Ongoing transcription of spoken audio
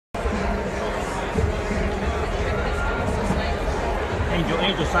Yo,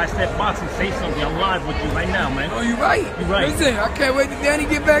 Angel, sidestep boxing, say something. I'm live with you right now, man. Oh, you right. You right. Listen, I can't wait till Danny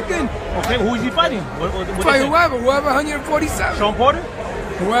get back in. Okay, who is he fighting? What Fight whoever, 147. Sean Porter?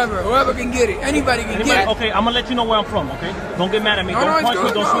 Whoever can get it. Anybody can get it. Okay, I'm gonna let you know where I'm from, okay? Don't get mad at me. No, don't punch good.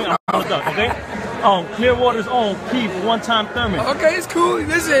 me, don't swing. I'm gonna duck, okay? Clearwater's own Keith, one-time Thurman. Okay, it's cool.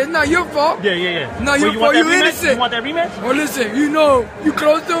 Listen, it's not your fault. Yeah. No, your fault. You innocent. You want that rematch? Well, listen, you know, you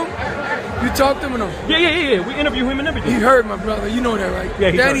close to him, you talk to him and all. Yeah. We interview him and everything. He hurt my brother. You know that, right?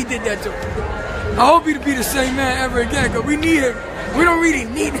 Yeah, Danny did that to him. I hope he'd be the same man ever again, because we need him. We don't really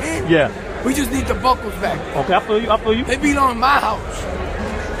need him. Yeah. We just need the buckles back. Okay, I feel you. They belong in my house.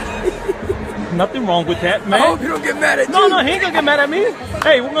 Nothing wrong with that, man. I hope you don't get mad at you. No, he ain't gonna get mad at me.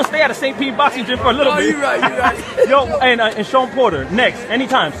 Hey, we're gonna stay at the St. Pete Boxing Gym for a little bit. You right. Yo, and Sean Porter, next,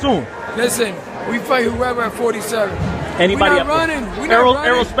 anytime, soon. Listen, we fight whoever at 47. Anybody We're not running.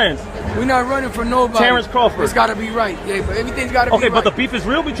 Errol Spence. We're not running for nobody. Terrence Crawford. It's got to be right. Yeah, but everything's got to be right. Okay, but the beef is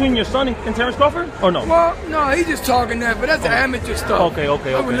real between your son and Terrence Crawford, or no? Well, no, he's just talking that, but that's amateur stuff. Okay.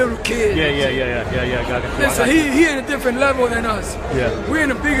 I'm a little kid. Yeah, got it. Listen, he in a different level than us. Yeah. We're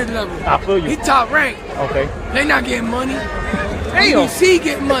in a bigger level. I feel you. He top ranked. Okay. They not getting money. Damn. BBC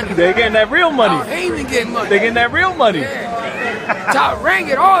getting money. They getting that real money. They even getting money. They getting that real money. Yeah. Top rank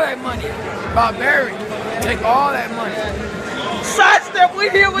get all that money. Barbarian take all that money. Sidestep, we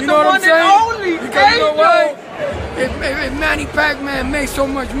here with you know the one and only. Because you know what? If Manny Pacman made so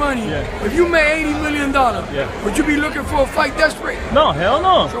much money, if you made $80 million, would you be looking for a fight desperate? No, hell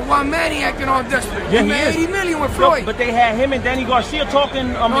no. So why Manny acting all desperate? Yeah, he made $80 million with Floyd. But they had him and Danny Garcia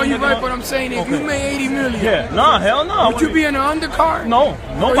talking. No, you're right, but I'm saying if you made $80 million, hell no. Would you be in the undercard? No,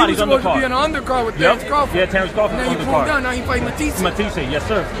 nobody's undercard. Supposed to be in the undercard with Terrence Crawford. Yeah, Terrence Crawford. And then he pulled down. Now he fight Matisse. Yes,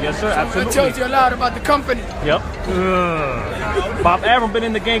 sir, so absolutely. That tells you a lot about the company. Yep. Bob Arum been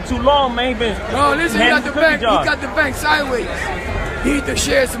in the game too long, man. No, listen, he got the bank. He got the bank sideways. He need to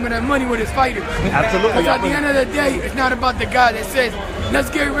share some of that money with his fighters. Absolutely. Because at the end of the day, it's not about the guy that says, let's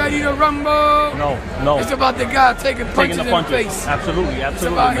get ready to rumble. No. It's about the guy taking punches in the face. Absolutely. It's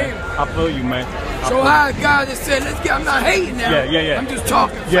about him. I feel you, man. So how a guy that said, let's get, I'm not hating now. Yeah. I'm just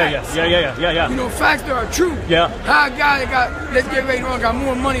talking facts. Yeah. You know, facts that are true. Yeah. How a guy that got, let's get ready to rumble, got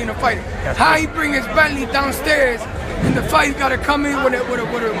more money in the fighter. How he bring his Bentley downstairs and the fight's got to come in with a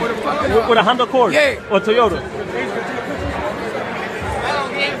fucking... With a Honda Accord? Yeah. Or Toyota?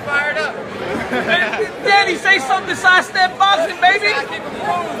 Fired up. Daddy, say something, sidestep boxing, baby.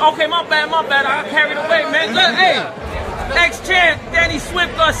 Okay, my bad. I carried away, man. Look, hey, ex-champ Danny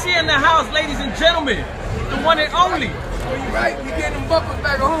Swift Garcia in the house, ladies and gentlemen. The one and only. Well, you right. We getting them buckles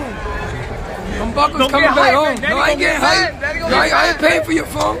back home. Them buckles coming back home. No, I ain't getting hype. I ain't paying for your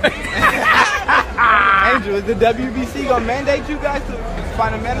phone. Angel, is the WBC gonna mandate you guys to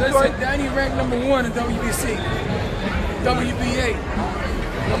find a mandatory? Listen, Danny ranked #1 in WBC. WBA.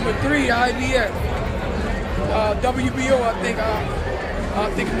 Number 3, IBF. WBO, I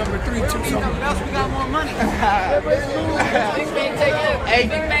think number 3 too. Something. We got more money.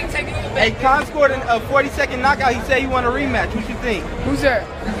 Hey, Khan scored a 40-second knockout. He said he won a rematch. What you think? Who's that?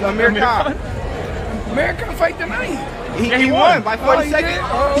 Amir Khan. Amir Khan fight tonight. He won by 40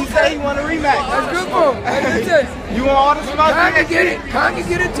 seconds. He said he won a rematch. That's good for him. That's good. You want all the smoke? Khan can get it. Khan can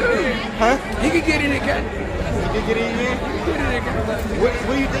get it too. Huh? He can get it again. He can get it again?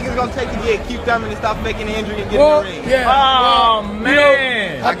 What do you think it's going to take to get Keith Thurman to stop faking the injury and get in the ring? Yeah. Oh,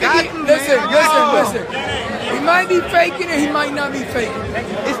 man. You know, listen. He might be faking it. He might not be faking it.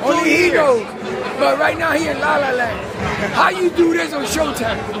 It's Only he knows. But right now he in La La Land. How you do this on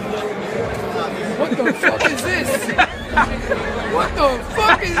Showtime? What the fuck is this? What the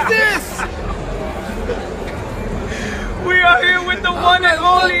fuck is this? We are here with the one and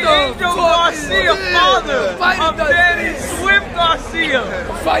only Angel Garcia, father of Danny Swift Garcia.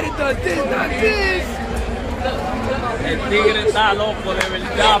 Fighter does this, not this. El tigre está loco, de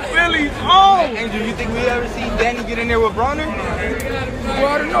verdad. Philly's on. Angel, you think we ever see Danny get in there with Broner? Well,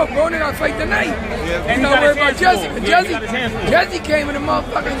 I don't know. Broner got to fight tonight. And He's not worried about Jesse. Jesse came with a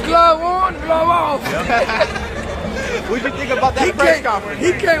motherfucking glove on, glove off. What'd you think about that press conference?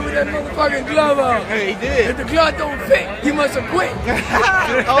 He came with that motherfucking glove on. Hey, he did. If the glove don't fit, he must have quit.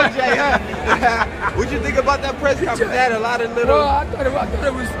 OJ, huh? What'd you think about that press conference? They had a lot of little... Well, I thought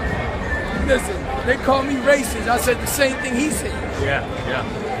it was... Listen, they call me racist. I said the same thing he said. Yeah.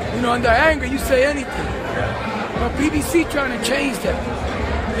 You know, under anger, you say anything. Yeah. But BBC trying to change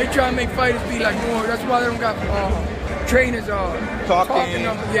that. They trying to make fighters be like more. That's why they don't got trainers talking.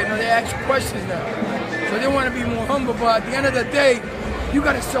 Yeah, no, they ask questions now. So they want to be more humble. But at the end of the day, You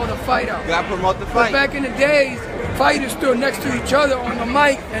gotta sell the fight out. You gotta promote the But fight. back in the days, fighters stood next to each other on the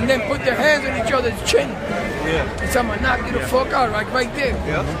mic and then put their hands on each other's chin. Yeah. And so I'm gonna knock you the fuck out, like right there.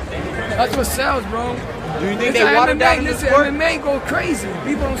 Yeah. That's what sells, bro. Do you think It's they a watered down MMA. the Listen, sport? MMA go crazy.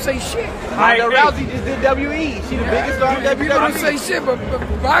 People don't say shit. Ronda Rousey just did WWE. She the biggest star in People don't say WWE. shit,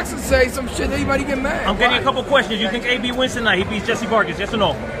 but boxers say some shit. Everybody get mad. I'm getting Why? a couple questions. You think AB wins tonight? He beats Jesse Vargas, yes or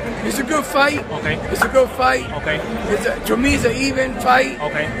no? It's a good fight. Okay. It's a good fight. Okay. To me, it's an even fight.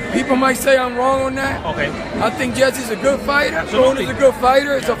 Okay. People might say I'm wrong on that. Okay. I think Jesse's a good fighter. Absolutely. Broner's a good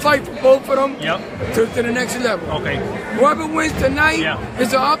fighter. It's a fight for both of them. Yep. To the next level. Okay. Whoever wins tonight Yeah.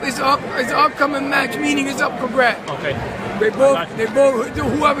 is it's an upcoming match, meaning it's up for grabs. Okay. They both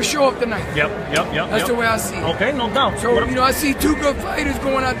whoever show up tonight. Yep. That's the way I see it. Okay, no doubt. So, you know, I see two good fighters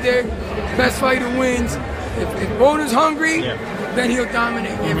going out there. Best fighter wins. If Broner's hungry, then he'll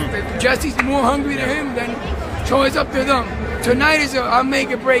dominate. If Jesse's more hungry than him, then so it's up to them. Tonight is I'll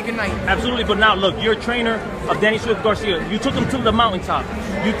make it break a night. Absolutely, but now look, you're a trainer of Danny Swift Garcia. You took him to the mountaintop.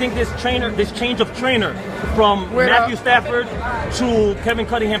 You think this change of trainer from Matthew Stafford to Kevin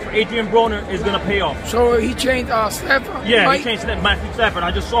Cunningham for Adrian Broner is gonna pay off? So he changed Stafford? Yeah, Mike? he changed Matthew Stafford. I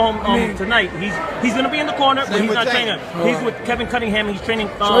just saw him tonight. He's gonna be in the corner, but he's not training. He's with Kevin Cunningham. He's training.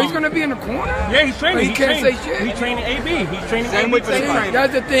 So he's gonna be in the corner? Yeah, he's training. But he can't say shit. He's training AB. He's training Same AB with for the Same fight.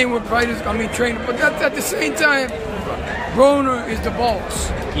 That's the thing with fighters, training. But that's at the same time, Broner is the boss.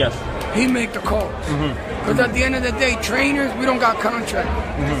 Yes. He make the calls. Because at the end of the day, trainers, we don't got contract.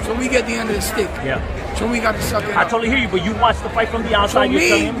 So we get the end of the stick. Yeah. So we got to suck it I up. totally hear you, but you watch the fight from the So outside. You're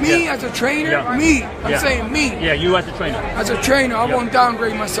telling him? me as a trainer, I'm saying me. Yeah, you as a trainer. As a trainer, I won't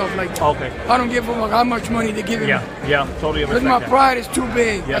downgrade myself like that. Okay. I don't give a fuck how much money they give me. Yeah, totally Because respect my that. pride is too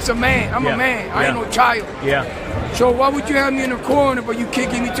big. Yeah. As a man, I'm a man. I ain't no child. Yeah. So why would you have me in the corner but you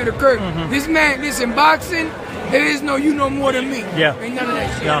kicking me to the curb? This man, listen, boxing, there is no you know more than me. Yeah. Ain't none of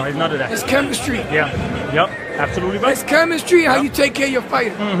that shit. No, it's none of that. It's chemistry. Yeah. Yep. Absolutely right. It's chemistry, how you take care of your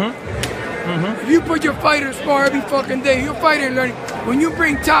fighter. If you put your fighter to spar every fucking day, your fighter ain't learning. When you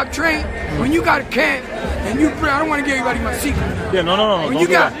bring top train, when you got a camp, and you bring, I don't want to give everybody my secret. Yeah, no. When Don't you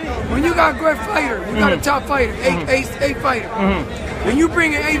do got that. when you got a good fighter, you got a top fighter, eight fighter. When you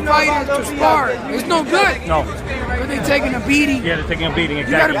bring an 8 fighters to spar, it's no good. No. Because they taking a beating. Yeah, they're taking a beating. You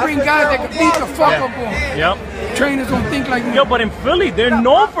Exactly. gotta bring guys that can beat the fuck up on. Yep. Trainers don't think like me. Yo, but in Philly, they're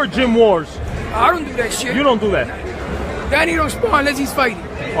known for gym wars. I don't do that shit. You don't do that. Danny don't spar unless he's fighting.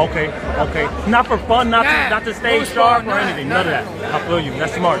 Okay. Not for fun, not to stay Don't spar, sharp or anything. None of that. I feel you.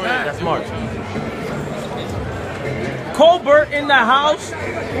 That's smart. That's smart. Colbert in the house,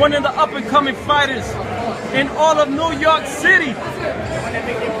 one of the up-and-coming fighters in all of New York City.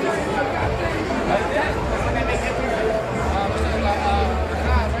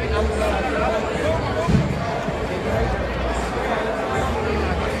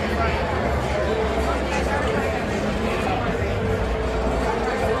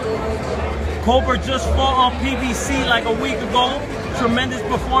 Colbert just fought on PBC like a week ago. Tremendous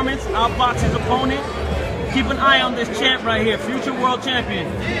performance, outboxed his opponent. Keep an eye on this champ right here, future world champion.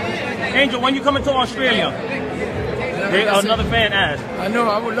 Angel, when you coming to Australia? Another fan asked. I know,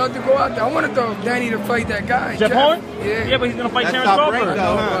 I would love to go out there. I wanted Danny to fight that guy. Jeff Horn? Yeah. Yeah, but he's gonna fight That's Terrence top Crawford. rank,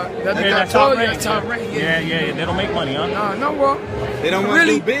 though, huh? That's top rank. That's top rank. Yeah. They don't make money, huh? No, well, They don't want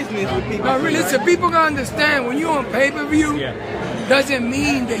really, to do business with people. no, really, listen, people gotta understand when you on pay-per-view, Yeah. doesn't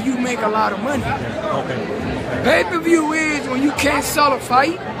mean that you make a lot of money. Okay. Pay-per-view is when you can't sell a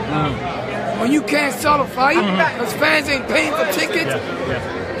fight. When you can't sell a fight, because fans ain't paying for tickets.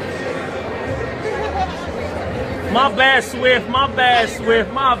 Yeah. My bad, Swift. My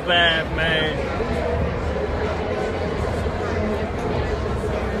bad, man.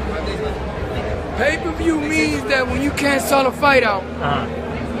 Pay-per-view means that when you can't sell a fight out,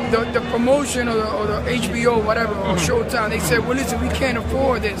 the promotion or the HBO, whatever, or Showtime, they say, well, listen, we can't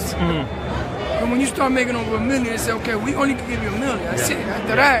afford this. And when you start making over $1 million, they say, okay, we only can give you $1 million. That's it.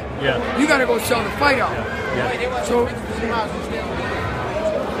 After that, you got to go sell the fight out. So,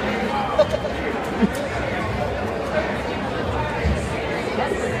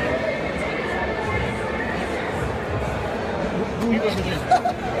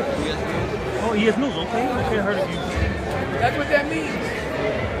 Oh, ES News, okay. I heard of you. that's what that means.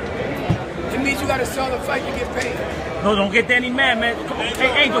 It means you got to sell the fight to get paid. No, don't get Danny mad, man.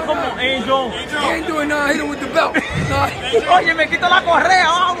 Hey, Angel, come on, Angel. He ain't doing nothing. Hit him with the belt. No. Oye, me quito la correa,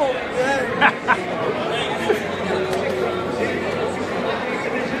 vamos.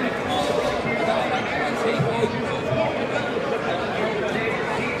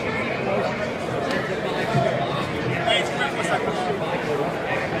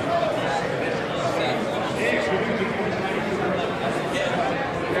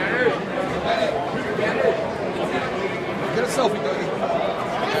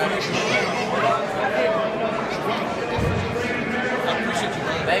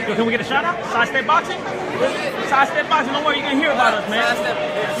 Can we get a shout out? Sidestep Boxing? Sidestep Boxing. Don't worry, you can hear about us, man.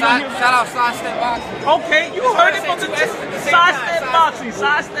 Shout out Sidestep Boxing. Okay, you heard it from the Sidestep Boxing.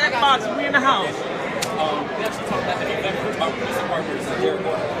 Sidestep Boxing. We in the house. We actually talked about producing partners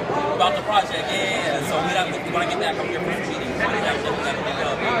about the project. Yeah. So we want to get back up here for some meetings. We have to talk about the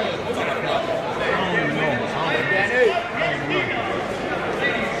project.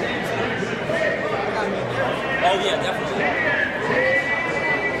 Oh yeah, definitely.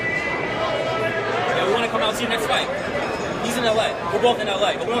 Yeah, we want to come out to your next fight. He's in LA. We're both in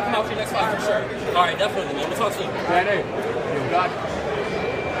LA, but we want to come out to your next fight for sure. All right, definitely, man. We'll talk soon. You got it.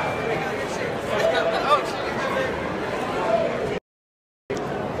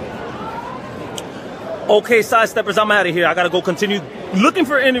 Okay, sidesteppers, I'm out of here. I gotta go continue looking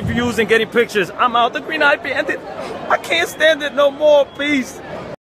for interviews and getting pictures. I'm out. The Green Eye Bandit. I can't stand it no more. Peace.